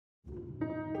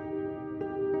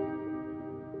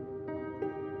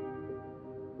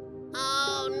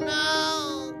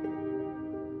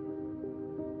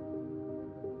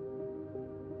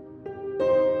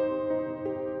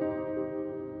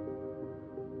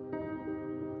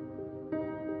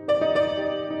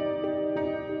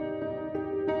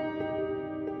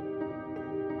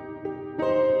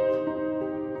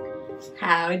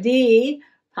Howdy,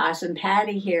 Possum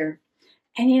Patty here.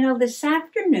 And you know, this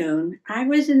afternoon I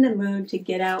was in the mood to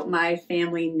get out my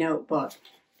family notebook.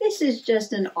 This is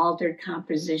just an altered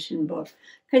composition book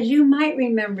because you might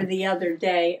remember the other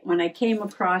day when I came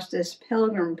across this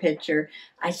Pilgrim picture,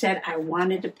 I said I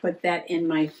wanted to put that in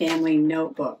my family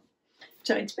notebook.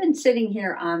 So it's been sitting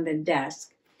here on the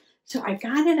desk. So I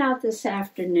got it out this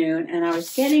afternoon and I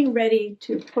was getting ready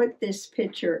to put this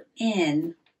picture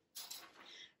in.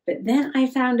 But then I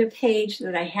found a page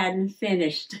that I hadn't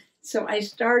finished. So I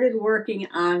started working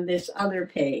on this other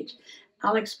page.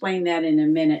 I'll explain that in a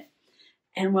minute.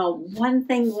 And well, one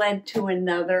thing led to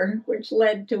another, which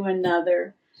led to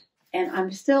another. And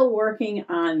I'm still working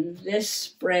on this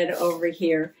spread over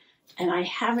here. And I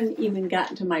haven't even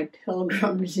gotten to my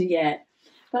pilgrims yet.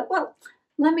 But well,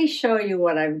 let me show you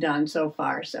what I've done so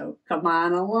far. So come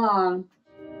on along.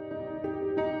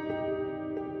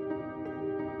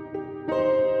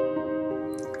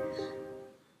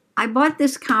 I bought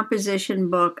this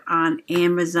composition book on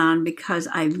Amazon because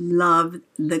I love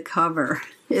the cover.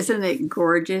 Isn't it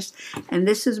gorgeous? And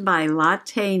this is by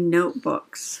Latte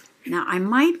Notebooks. Now I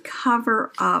might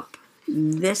cover up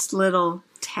this little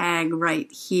tag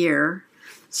right here,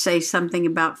 say something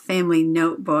about family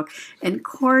notebook. And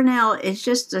Cornell is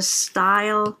just a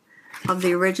style of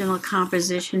the original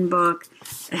composition book.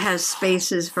 It has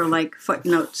spaces for like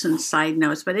footnotes and side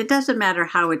notes, but it doesn't matter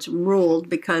how it's ruled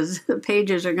because the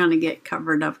pages are going to get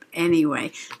covered up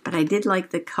anyway. But I did like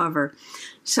the cover.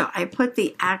 So I put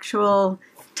the actual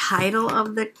title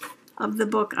of the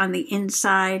book on the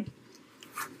inside.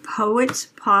 Poets,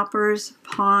 Paupers,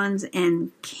 Pawns,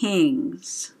 and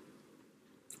Kings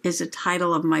is the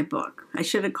title of my book. I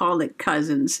should have called it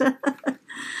Cousins.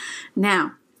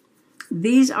 Now,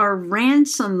 these are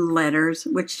ransom letters,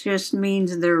 which just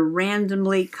means they're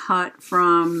randomly cut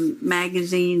from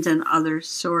magazines and other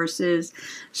sources.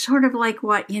 Sort of like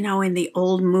what, you know, in the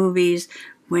old movies,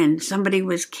 when somebody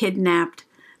was kidnapped,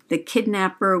 the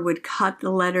kidnapper would cut the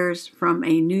letters from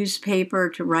a newspaper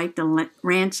to write the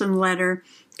ransom letter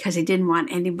because he didn't want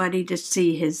anybody to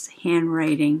see his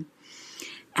handwriting.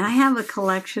 And I have a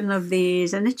collection of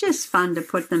these, and it's just fun to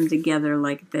put them together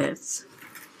like this.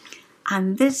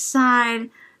 On this side,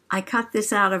 I cut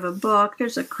this out of a book.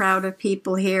 There's a crowd of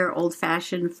people here,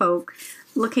 old-fashioned folk,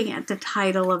 looking at the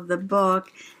title of the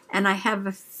book. And I have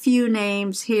a few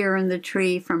names here in the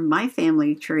tree from my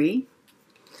family tree.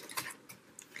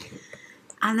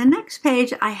 On the next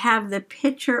page, I have the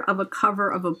picture of a cover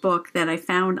of a book that I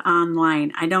found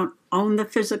online. I don't own the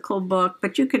physical book,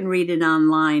 but you can read it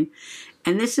online.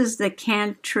 And this is the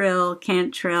Cantrell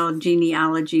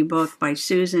genealogy book by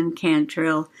Susan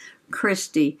Cantrell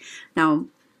Christie. Now,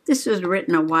 this was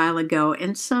written a while ago,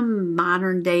 and some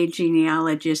modern-day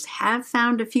genealogists have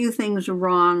found a few things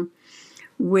wrong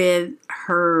with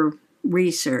her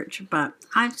research, but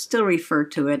I still refer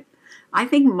to it. I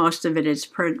think most of it is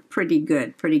pretty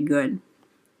good.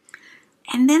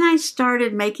 And then I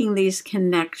started making these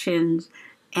connections,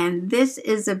 and this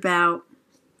is about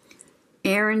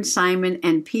Aaron Simon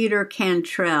and Peter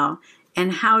Cantrell,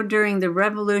 and how during the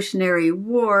Revolutionary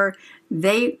War,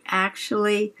 they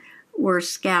actually were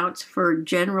scouts for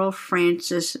General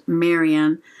Francis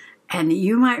Marion. And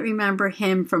you might remember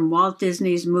him from Walt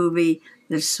Disney's movie,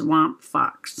 The Swamp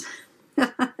Fox.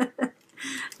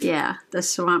 Yeah, The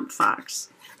Swamp Fox.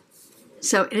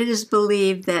 So it is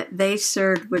believed that they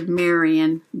served with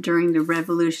Marion during the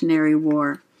Revolutionary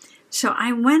War. So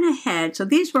I went ahead. So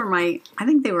these were I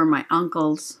think they were my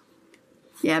uncles.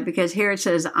 Yeah, because here it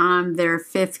says I'm their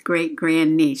 5th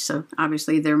great-grandniece. So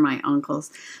obviously they're my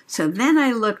uncles. So then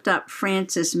I looked up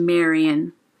Francis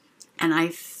Marion, and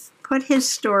I put his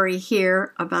story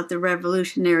here about the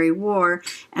Revolutionary War.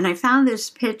 And I found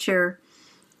this picture,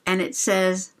 and it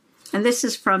says, and this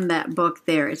is from that book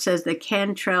there, it says the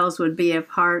Cantrells would be a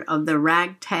part of the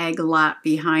ragtag lot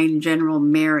behind General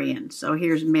Marion. So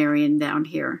here's Marion down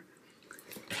here.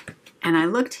 And I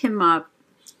looked him up,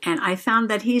 and I found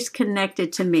that he's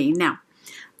connected to me. Now,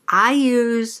 I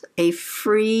use a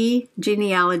free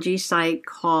genealogy site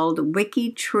called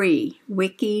WikiTree,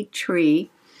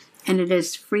 and it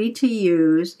is free to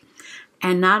use.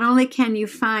 And not only can you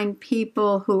find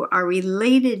people who are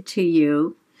related to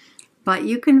you, but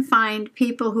you can find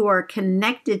people who are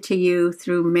connected to you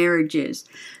through marriages.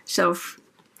 So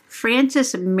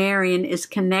Francis Marion is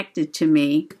connected to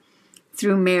me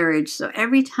through marriage. So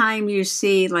every time you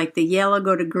see like the yellow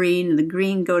go to green and the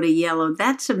green go to yellow,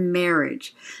 that's a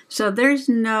marriage. So there's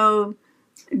no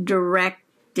direct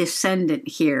descendant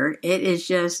here. It is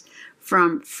just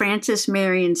from Francis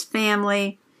Marion's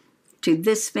family to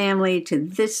this family to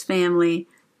this family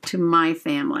to my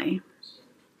family.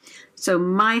 So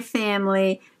my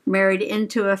family married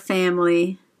into a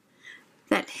family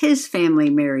that his family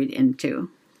married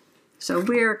into. So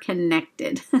we're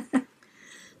connected.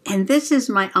 And this is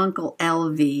my Uncle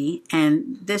LV,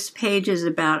 and this page is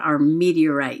about our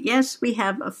meteorite. Yes, we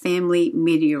have a family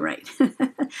meteorite. You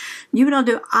know what I'll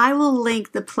do? I will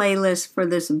link the playlist for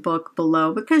this book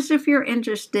below, because if you're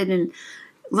interested in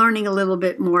learning a little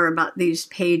bit more about these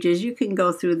pages, you can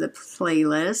go through the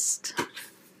playlist.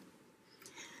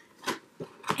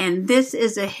 And this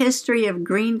is a history of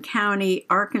Greene County,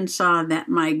 Arkansas that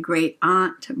my great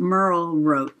aunt Merle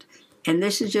wrote. And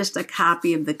this is just a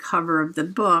copy of the cover of the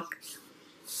book.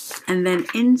 And then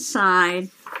inside,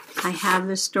 I have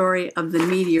the story of the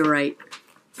meteorite,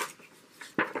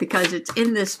 because it's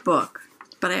in this book.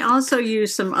 But I also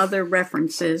use some other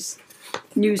references,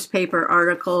 newspaper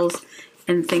articles,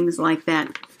 and things like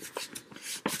that,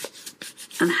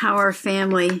 on how our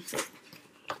family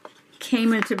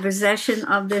came into possession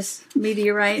of this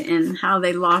meteorite and how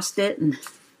they lost it, and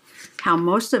how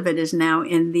most of it is now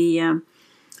in the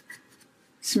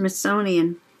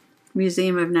Smithsonian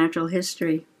Museum of Natural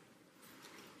History.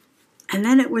 And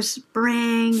then it was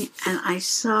spring, and I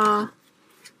saw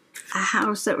a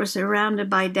house that was surrounded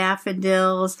by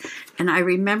daffodils, and I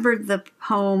remembered the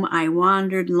poem, I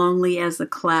Wandered Lonely as a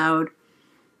Cloud,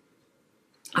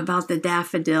 about the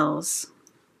daffodils.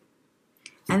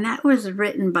 And that was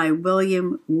written by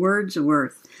William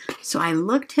Wordsworth. So I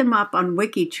looked him up on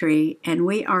Wikitree, and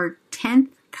we are 10th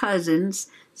cousins,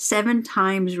 7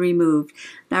 times removed.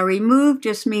 Now, removed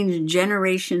just means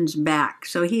generations back.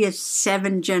 So he is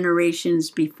 7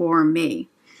 generations before me.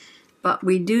 But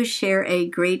we do share a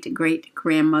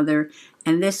great-great-grandmother,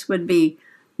 and this would be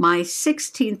my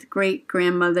 16th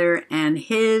great-grandmother and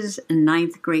his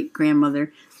 9th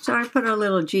great-grandmother. So I put a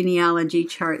little genealogy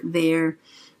chart there.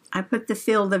 I put the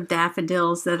field of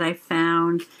daffodils that I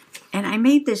found, and I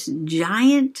made this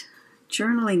giant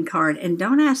journaling card. And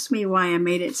don't ask me why I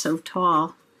made it so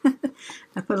tall.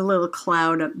 I put a little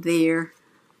cloud up there,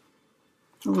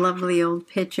 a lovely old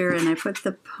picture, and I put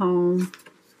the poem.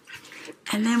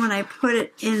 And then when I put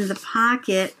it in the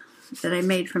pocket that I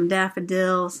made from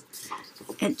daffodils,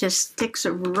 it just sticks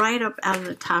right up out of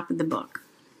the top of the book.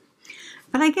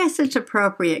 But I guess it's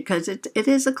appropriate because it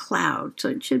is a cloud, so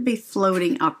it should be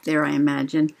floating up there, I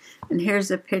imagine. And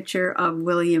here's a picture of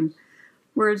William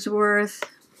Wordsworth.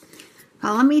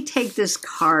 Well, let me take this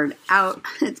card out.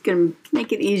 It's going to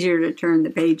make it easier to turn the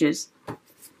pages.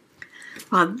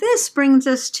 Well, this brings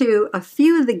us to a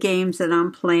few of the games that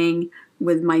I'm playing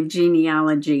with my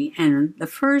genealogy. And the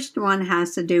first one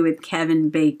has to do with Kevin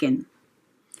Bacon.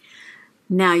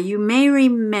 Now, you may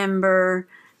remember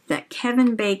that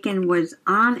Kevin Bacon was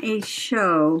on a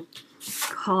show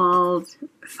called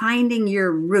Finding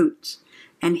Your Roots.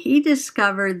 And he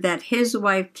discovered that his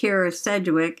wife, Kira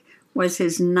Sedgwick, was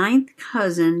his 9th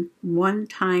cousin, 1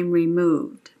 time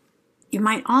removed. You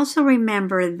might also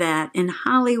remember that in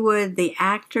Hollywood, the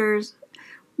actors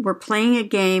were playing a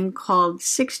game called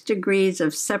 6 Degrees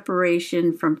of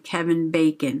Separation from Kevin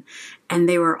Bacon. And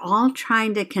they were all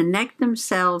trying to connect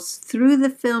themselves through the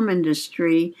film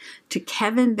industry to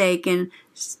Kevin Bacon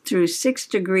through 6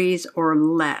 degrees or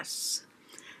less.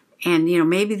 And, you know,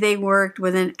 maybe they worked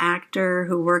with an actor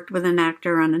who worked with an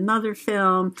actor on another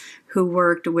film who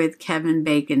worked with Kevin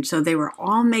Bacon. So they were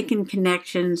all making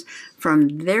connections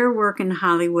from their work in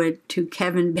Hollywood to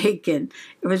Kevin Bacon.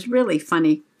 It was really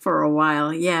funny for a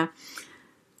while, yeah.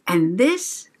 And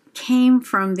this came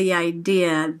from the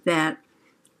idea that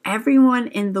everyone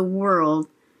in the world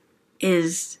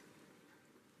is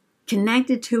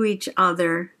connected to each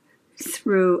other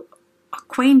through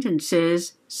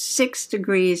acquaintances 6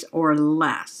 degrees or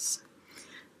less.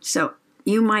 So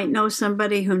you might know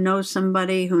somebody who knows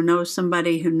somebody who knows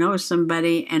somebody who knows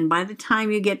somebody, and by the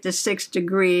time you get to 6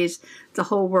 degrees, the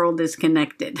whole world is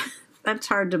connected. That's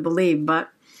hard to believe, but,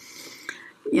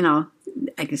 you know,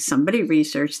 I guess somebody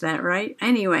researched that, right?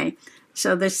 Anyway,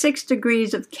 so the 6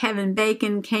 degrees of Kevin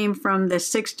Bacon came from the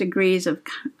 6 degrees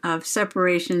of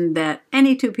separation that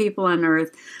any 2 people on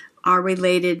Earth are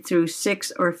related through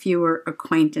 6 or fewer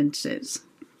acquaintances.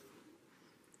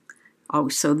 Oh,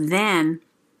 so then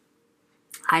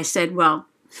I said, well,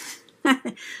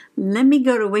 let me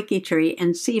go to Wikitree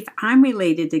and see if I'm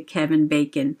related to Kevin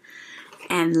Bacon.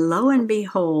 And lo and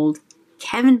behold,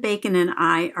 Kevin Bacon and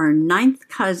I are 9th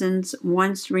cousins,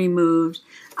 once removed.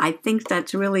 I think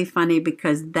that's really funny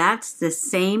because that's the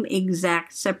same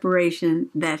exact separation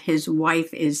that his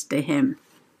wife is to him.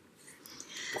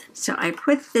 So I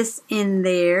put this in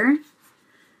there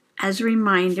as a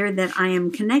reminder that I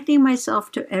am connecting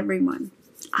myself to everyone.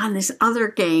 On this other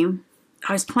game,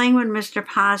 I was playing with Mr.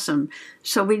 Possum.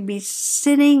 So we'd be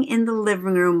sitting in the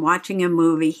living room watching a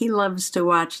movie. He loves to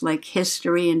watch like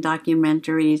history and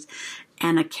documentaries.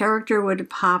 And a character would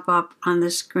pop up on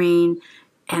the screen.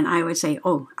 And I would say,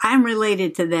 oh, I'm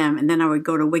related to them. And then I would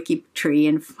go to WikiTree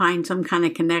and find some kind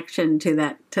of connection to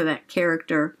that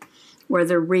character,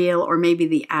 whether real or maybe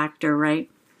the actor, right?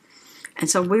 And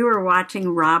so we were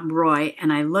watching Rob Roy,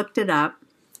 and I looked it up.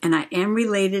 And I am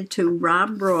related to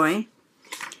Rob Roy.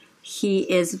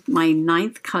 He is my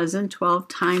 9th cousin, 12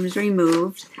 times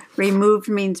removed. Removed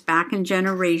means back in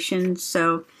generations.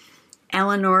 So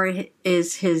Eleanor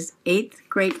is his 8th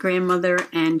great-grandmother,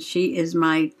 and she is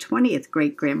my 20th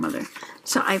great-grandmother.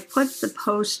 So I put the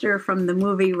poster from the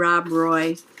movie Rob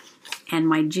Roy and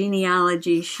my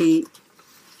genealogy sheet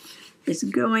is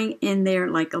going in there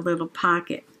like a little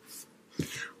pocket.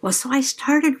 Well, so I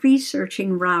started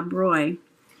researching Rob Roy,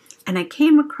 and I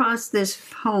came across this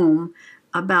poem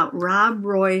about Rob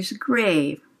Roy's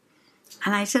grave.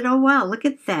 And I said, oh, wow, look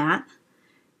at that.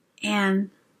 And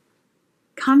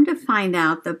come to find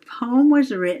out, the poem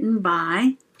was written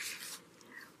by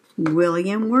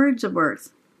William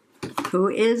Wordsworth, who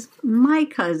is my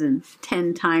cousin,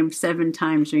 10 times, 7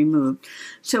 times removed.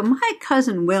 So my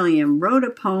cousin William wrote a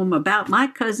poem about my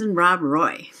cousin Rob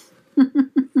Roy.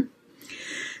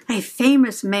 A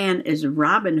famous man is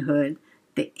Robin Hood,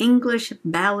 the English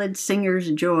ballad singer's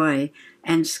joy,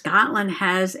 and Scotland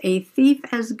has a thief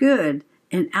as good,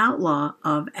 an outlaw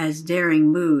of as daring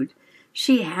mood.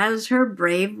 She has her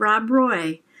brave Rob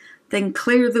Roy. Then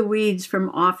clear the weeds from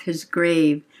off his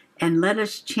grave, and let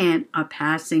us chant a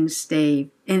passing stave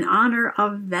in honor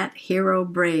of that hero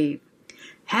brave.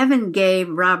 Heaven gave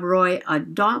Rob Roy a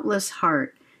dauntless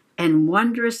heart, and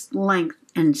wondrous length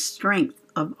and strength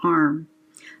of arm.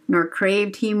 Nor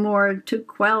craved he more to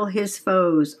quell his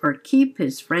foes or keep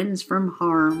his friends from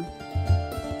harm.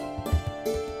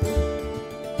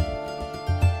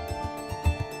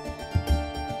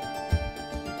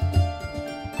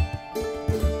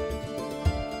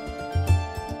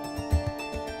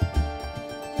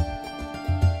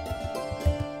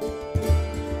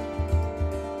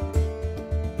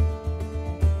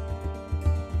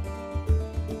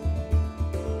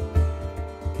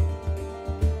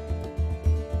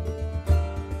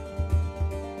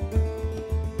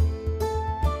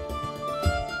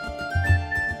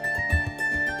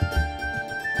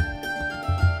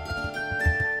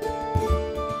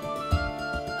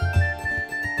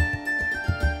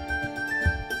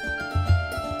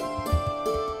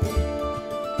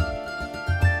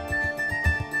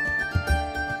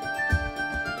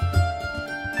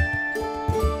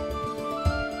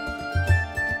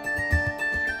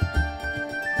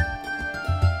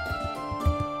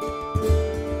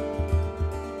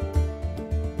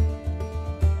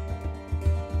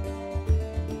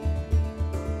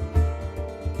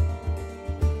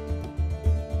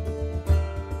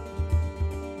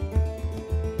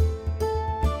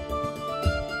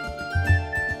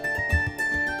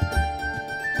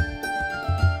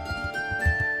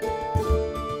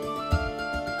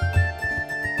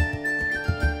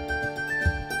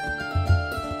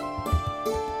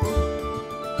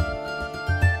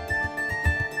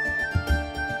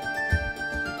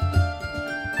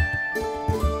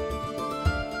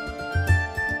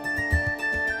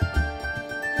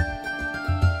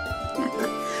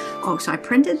 Oh, so I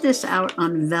printed this out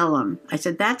on vellum. I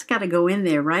said, that's got to go in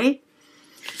there, right?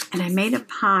 And I made a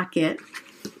pocket,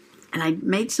 and I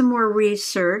made some more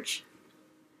research,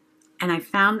 and I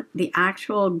found the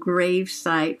actual grave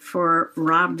site for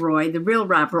Rob Roy, the real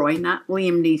Rob Roy, not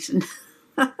Liam Neeson,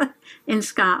 in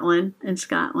Scotland.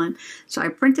 So I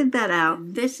printed that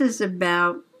out. This is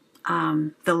about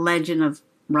the legend of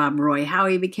Rob Roy, how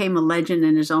he became a legend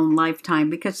in his own lifetime,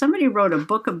 because somebody wrote a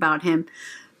book about him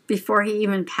before he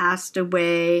even passed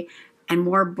away, and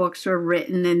more books were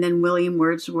written, and then William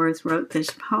Wordsworth wrote this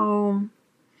poem,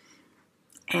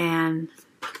 and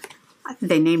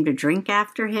they named a drink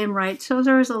after him, right? So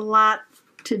there was a lot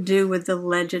to do with the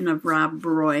legend of Rob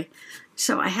Roy.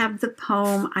 So I have the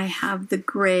poem, I have the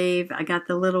grave, I got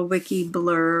the little wiki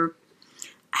blurb,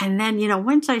 and then, you know,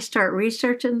 once I start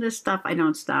researching this stuff, I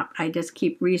don't stop. I just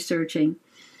keep researching.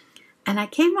 And I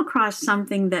came across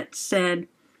something that said,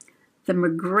 the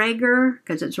McGregor,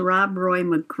 because it's Rob Roy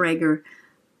McGregor,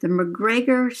 the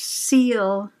McGregor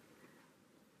seal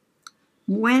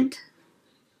went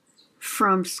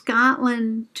from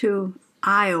Scotland to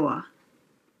Iowa.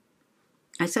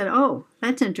 I said, oh,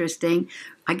 that's interesting.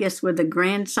 I guess with a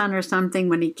grandson or something,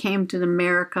 when he came to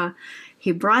America,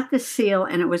 he brought the seal,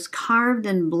 and it was carved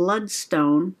in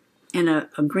bloodstone, and a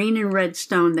green and red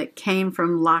stone that came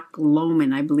from Loch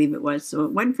Lomond, I believe it was. So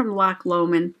it went from Loch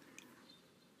Lomond,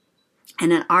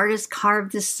 and an artist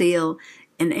carved the seal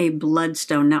in a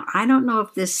bloodstone. Now, I don't know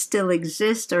if this still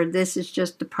exists or this is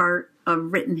just a part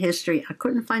of written history. I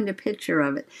couldn't find a picture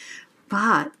of it.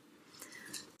 But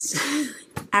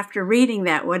after reading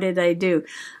that, what did I do?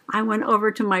 I went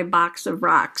over to my box of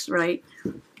rocks, right?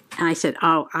 And I said,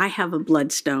 oh, I have a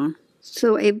bloodstone.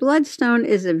 So a bloodstone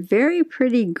is a very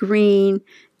pretty green,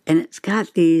 and it's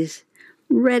got these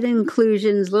red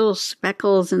inclusions, little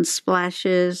speckles and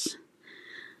splashes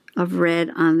of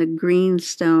red on the green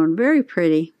stone. Very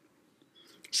pretty.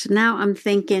 So now I'm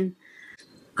thinking,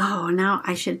 oh, now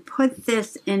I should put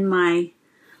this in my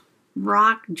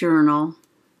rock journal,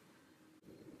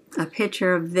 a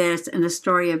picture of this and a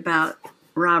story about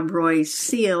Rob Roy's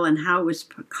seal and how it was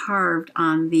carved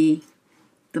on the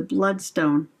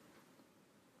bloodstone.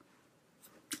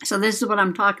 So this is what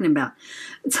I'm talking about.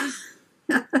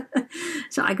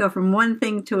 So I go from one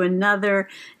thing to another,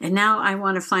 and now I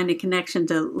want to find a connection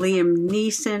to Liam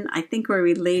Neeson. I think we're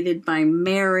related by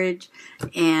marriage,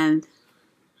 and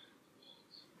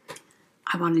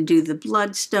I want to do the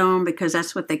bloodstone because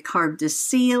that's what they carved the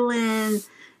seal in.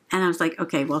 And I was like,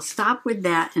 okay, well, stop with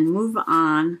that and move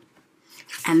on.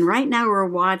 And right now we're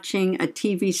watching a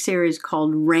TV series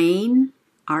called Reign,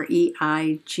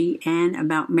 R-E-I-G-N,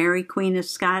 about Mary Queen of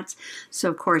Scots. So,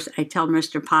 of course, I tell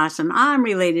Mr. Possum, I'm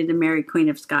related to Mary Queen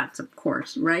of Scots, of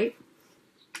course, right?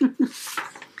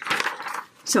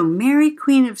 So, Mary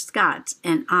Queen of Scots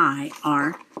and I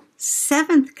are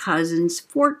 7th cousins,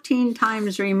 14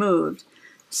 times removed.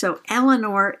 So,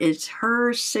 Eleanor is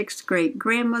her 6th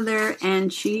great-grandmother,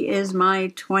 and she is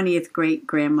my 20th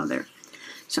great-grandmother.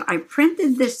 So I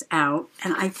printed this out,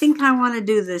 and I think I want to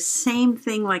do the same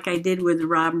thing like I did with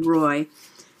Rob Roy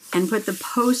and put the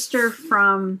poster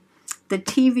from the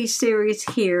TV series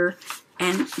here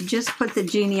and just put the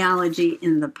genealogy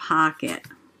in the pocket.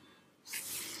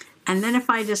 And then if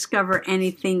I discover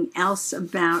anything else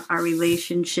about our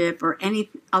relationship or any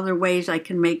other ways I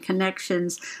can make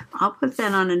connections, I'll put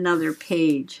that on another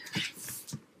page.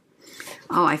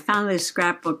 Oh, I found this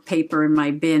scrapbook paper in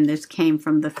my bin. This came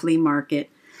from the flea market.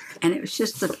 And it was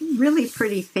just a really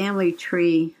pretty family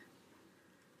tree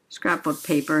scrapbook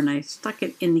paper. And I stuck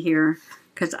it in here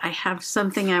because I have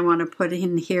something I want to put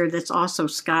in here that's also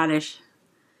Scottish.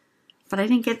 But I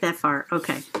didn't get that far.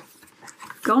 Okay.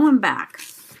 Going back.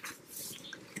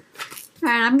 All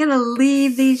right, I'm going to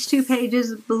leave these 2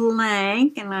 pages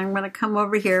blank. And I'm going to come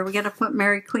over here. We got to put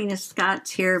Mary Queen of Scots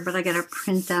here. But I got to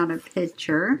print out a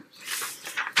picture.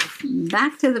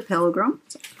 Back to the Pilgrim.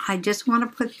 I just want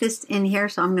to put this in here,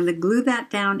 so I'm going to glue that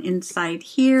down inside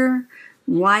here.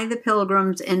 Why the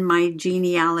Pilgrims in my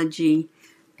genealogy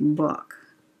book.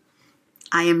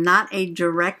 I am not a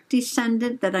direct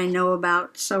descendant that I know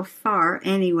about so far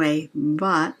anyway,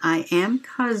 but I am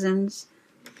cousins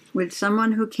with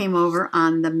someone who came over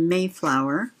on the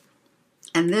Mayflower.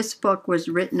 And this book was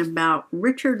written about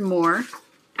Richard Moore.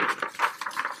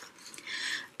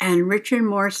 And Richard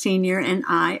Moore Sr. and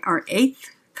I are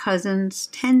 8th cousins,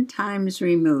 10 times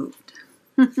removed.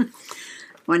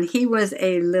 When he was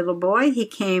a little boy, he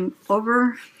came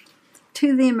over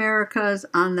to the Americas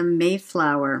on the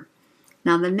Mayflower.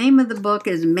 Now, the name of the book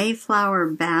is Mayflower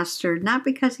Bastard, not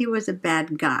because he was a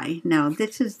bad guy. No,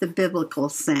 this is the biblical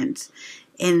sense,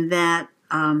 in that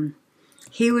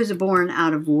he was born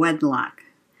out of wedlock.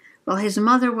 Well, his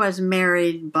mother was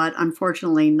married, but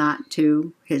unfortunately not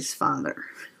to his father.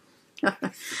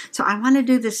 So I want to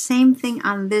do the same thing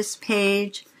on this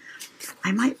page.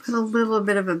 I might put a little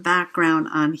bit of a background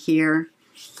on here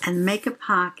and make a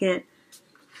pocket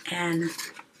and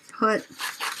put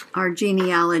our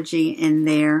genealogy in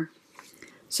there.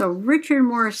 So Richard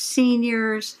Moore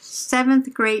Sr.'s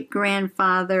 7th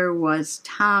great-grandfather was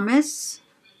Thomas,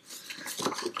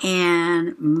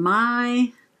 and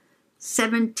my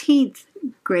 17th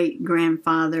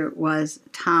great-grandfather was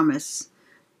Thomas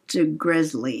de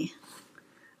Gresley,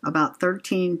 about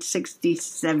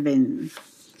 1367.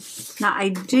 Now, I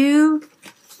do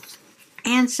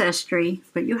Ancestry,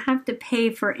 but you have to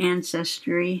pay for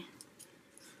Ancestry,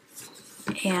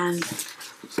 and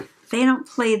they don't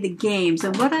play the games.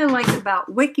 And what I like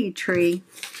about WikiTree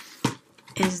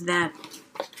is that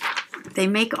they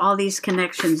make all these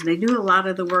connections. They do a lot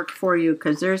of the work for you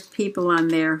because there's people on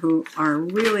there who are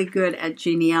really good at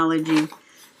genealogy,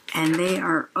 and they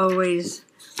are always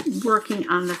working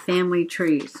on the family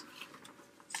trees.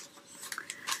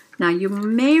 Now, you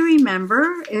may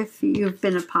remember, if you've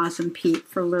been a Possum Pete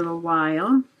for a little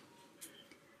while,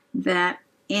 that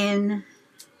in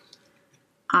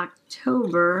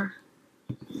October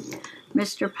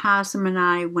Mr. Possum and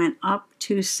I went up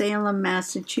to Salem,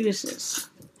 Massachusetts.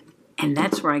 And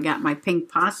that's where I got my pink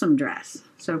possum dress.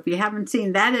 So if you haven't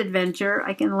seen that adventure,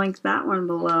 I can link that one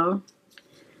below.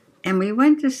 And we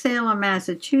went to Salem,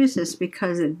 Massachusetts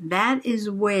because that is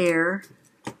where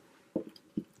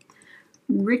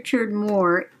Richard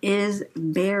Moore is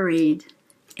buried,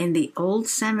 in the old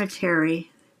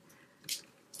cemetery.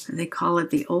 They call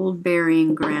it the Old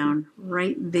Burying Ground,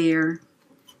 right there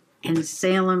in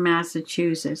Salem,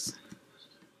 Massachusetts.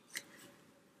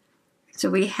 So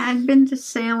we had been to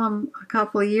Salem a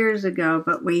couple of years ago,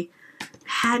 but we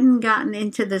hadn't gotten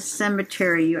into the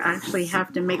cemetery. You actually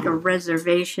have to make a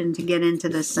reservation to get into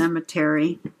the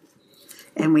cemetery.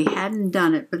 And we hadn't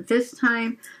done it. But this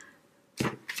time,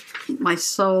 my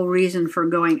sole reason for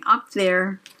going up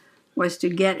there was to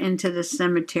get into the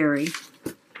cemetery.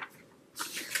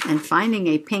 And finding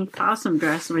a pink possum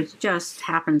dress was just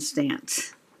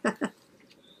happenstance.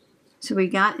 So we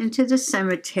got into the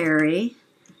cemetery.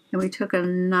 And we took a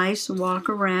nice walk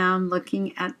around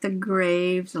looking at the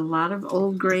graves. A lot of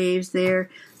old graves there.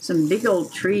 Some big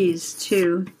old trees,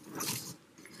 too.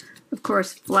 Of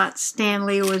course, Flat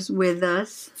Stanley was with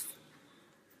us.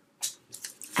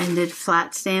 And did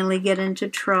Flat Stanley get into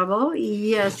trouble?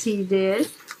 Yes, he did.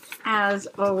 As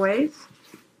always.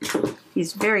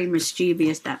 He's very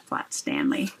mischievous, that Flat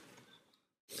Stanley.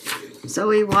 So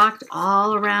we walked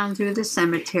all around through the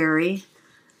cemetery,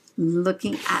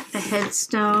 looking at the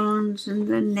headstones and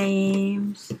the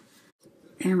names.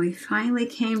 And we finally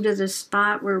came to the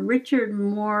spot where Richard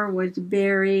Moore was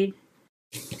buried.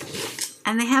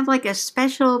 And they have like a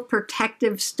special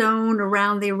protective stone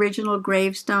around the original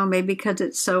gravestone, maybe because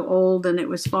it's so old and it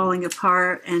was falling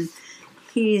apart. And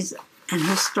he's an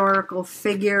historical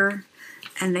figure,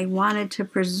 and they wanted to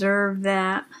preserve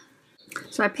that.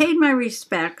 So I paid my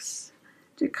respects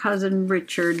to Cousin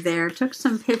Richard there, took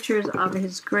some pictures of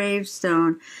his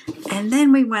gravestone, and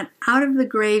then we went out of the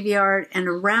graveyard and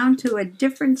around to a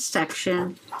different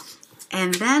section,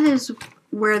 and that is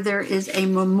where there is a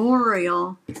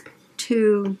memorial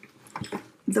to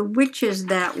the witches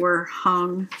that were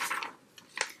hung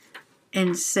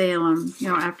in Salem, you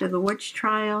know, after the witch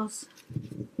trials.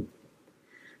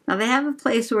 Now they have a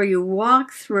place where you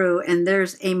walk through and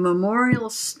there's a memorial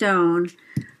stone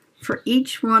for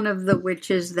each one of the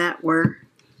witches that were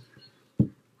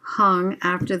hung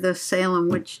after the Salem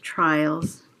witch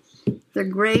trials. Their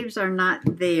graves are not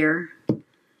there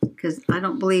because I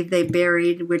don't believe they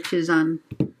buried witches on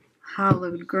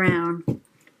hallowed ground.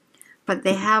 But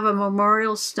they have a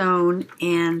memorial stone,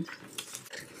 and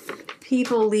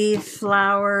people leave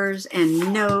flowers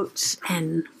and notes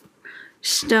and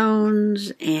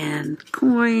stones and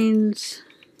coins.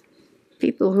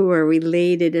 People who are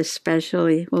related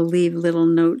especially will leave little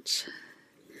notes.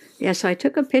 Yeah, so I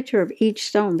took a picture of each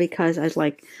stone because I was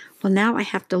like, well, now I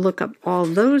have to look up all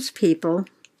those people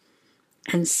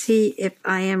and see if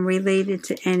I am related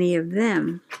to any of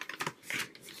them.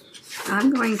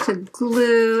 I'm going to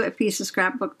glue a piece of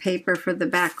scrapbook paper for the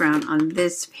background on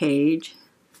this page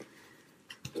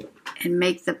and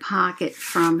make the pocket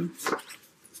from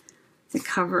the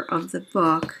cover of the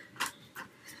book.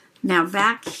 Now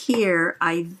back here,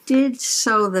 I did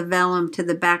sew the vellum to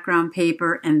the background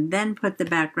paper and then put the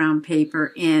background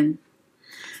paper in.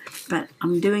 But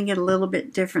I'm doing it a little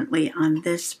bit differently on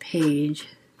this page.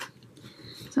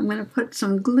 So I'm going to put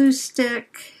some glue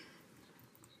stick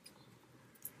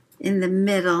in the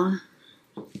middle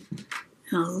and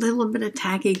a little bit of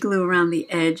tacky glue around the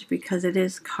edge because it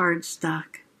is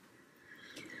cardstock.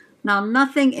 Now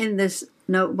nothing in this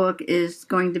notebook is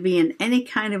going to be in any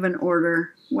kind of an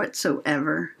order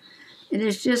whatsoever. It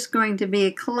is just going to be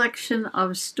a collection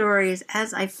of stories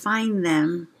as I find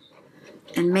them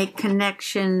and make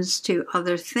connections to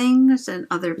other things and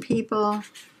other people.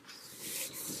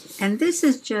 And this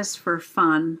is just for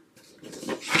fun.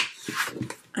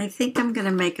 I think I'm going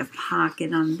to make a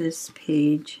pocket on this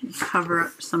page and cover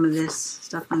up some of this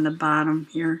stuff on the bottom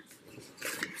here.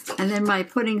 And then by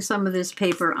putting some of this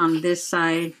paper on this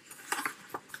side,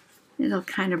 it'll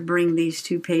kind of bring these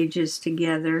two pages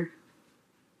together.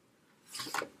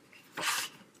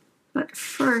 But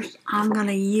first, I'm going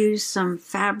to use some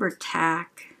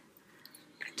Fabri-Tac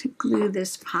to glue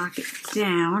this pocket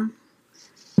down.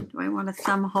 Do I want a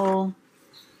thumb hole?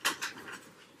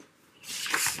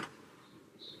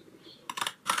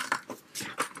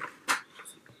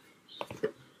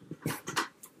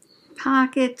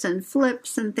 Pockets and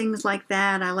flips and things like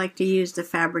that, I like to use the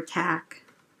Fabri-Tac.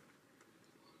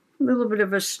 A little bit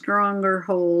of a stronger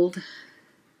hold.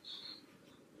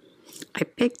 I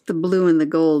picked the blue and the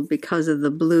gold because of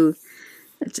the blue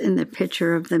that's in the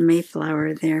picture of the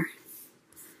Mayflower there.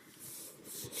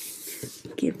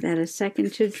 Give that a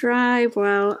second to dry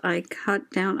while I cut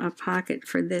down a pocket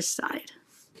for this side.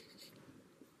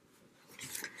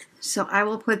 So I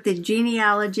will put the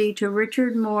genealogy to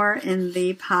Richard Moore in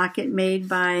the pocket made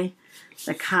by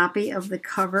the copy of the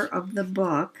cover of the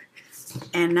book.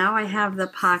 And now I have the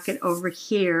pocket over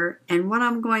here. And what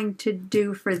I'm going to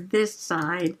do for this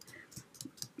side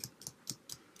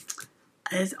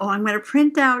is, I'm going to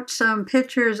print out some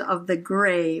pictures of the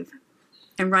grave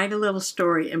and write a little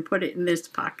story and put it in this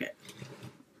pocket.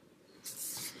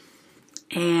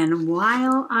 And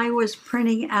while I was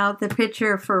printing out the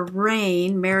picture for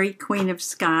Reign, Mary Queen of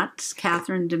Scots,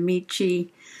 Catherine de'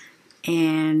 Medici,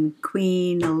 and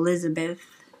Queen Elizabeth,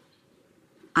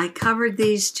 I covered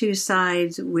these two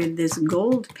sides with this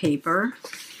gold paper.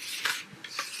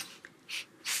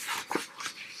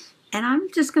 And I'm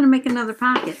just going to make another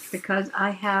pocket because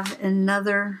I have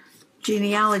another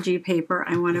genealogy paper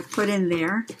I want to put in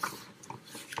there.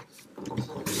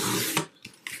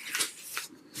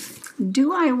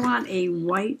 Do I want a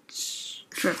white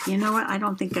strip? You know what? I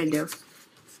don't think I do.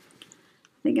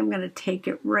 I think I'm going to take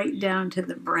it right down to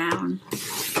the brown.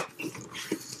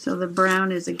 So the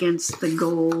brown is against the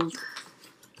gold.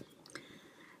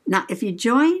 Now, if you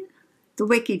join the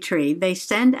WikiTree, they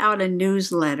send out a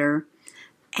newsletter,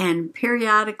 and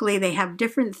periodically they have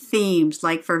different themes.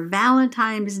 Like for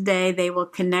Valentine's Day, they will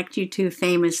connect you to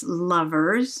famous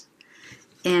lovers.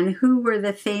 And who were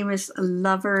the famous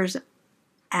lovers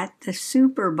at the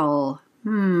Super Bowl?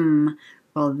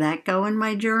 Will that go in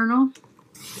my journal?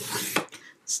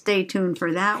 Stay tuned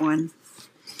for that one.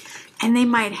 And they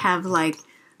might have, like,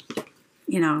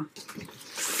 you know,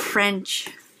 French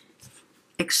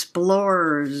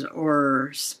explorers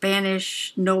or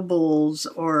Spanish nobles,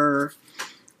 or,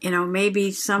 you know,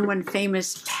 maybe someone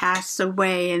famous passed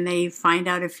away and they find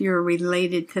out if you're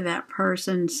related to that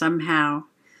person somehow.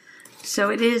 So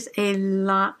it is a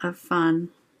lot of fun.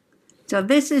 So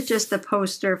this is just a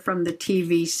poster from the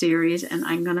TV series, and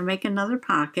I'm going to make another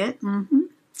pocket.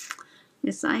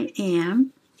 Yes, I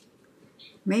am.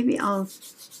 Maybe I'll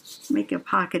make a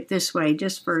pocket this way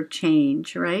just for a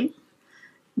change, right?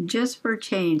 Just for a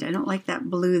change. I don't like that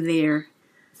blue there.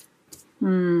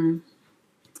 I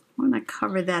want to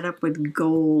cover that up with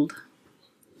gold.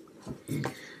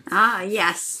 Ah,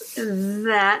 yes,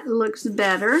 that looks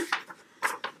better.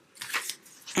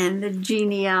 And the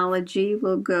genealogy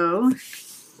will go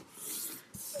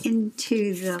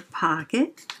into the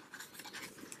pocket.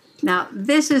 Now,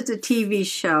 this is the TV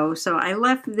show, so I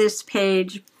left this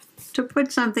page to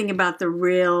put something about the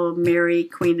real Mary,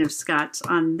 Queen of Scots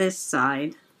on this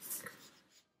side.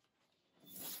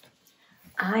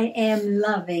 I am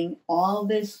loving all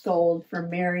this gold for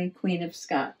Mary, Queen of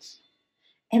Scots.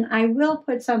 And I will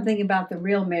put something about the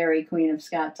real Mary, Queen of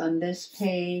Scots on this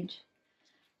page.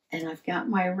 And I've got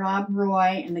my Rob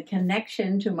Roy and the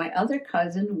connection to my other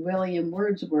cousin, William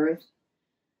Wordsworth.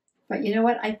 But you know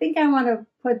what? I think I want to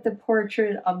put the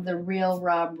portrait of the real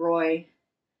Rob Roy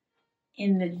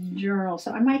in the journal.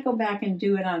 So I might go back and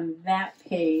do it on that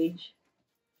page.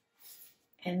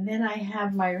 And then I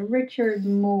have my Richard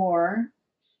Moore.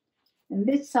 And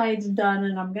this side's done,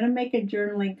 and I'm going to make a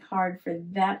journaling card for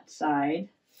that side.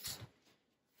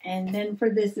 And then for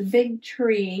this big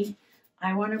tree,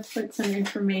 I want to put some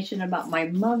information about my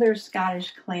mother's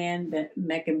Scottish clan, the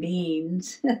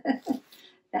Maccabees.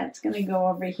 That's going to go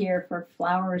over here for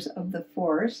Flowers of the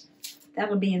Forest.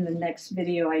 That'll be in the next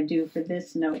video I do for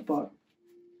this notebook.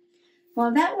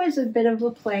 Well, that was a bit of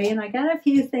a play, and I got a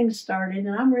few things started,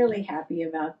 and I'm really happy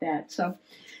about that. So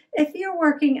if you're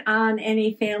working on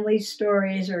any family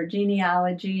stories or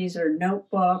genealogies or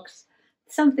notebooks,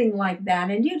 something like that,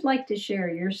 and you'd like to share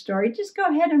your story, just go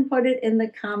ahead and put it in the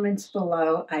comments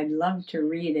below. I'd love to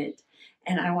read it.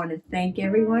 And I want to thank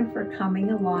everyone for coming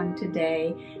along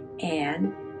today,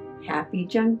 and happy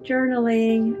junk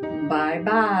journaling.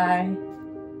 Bye-bye.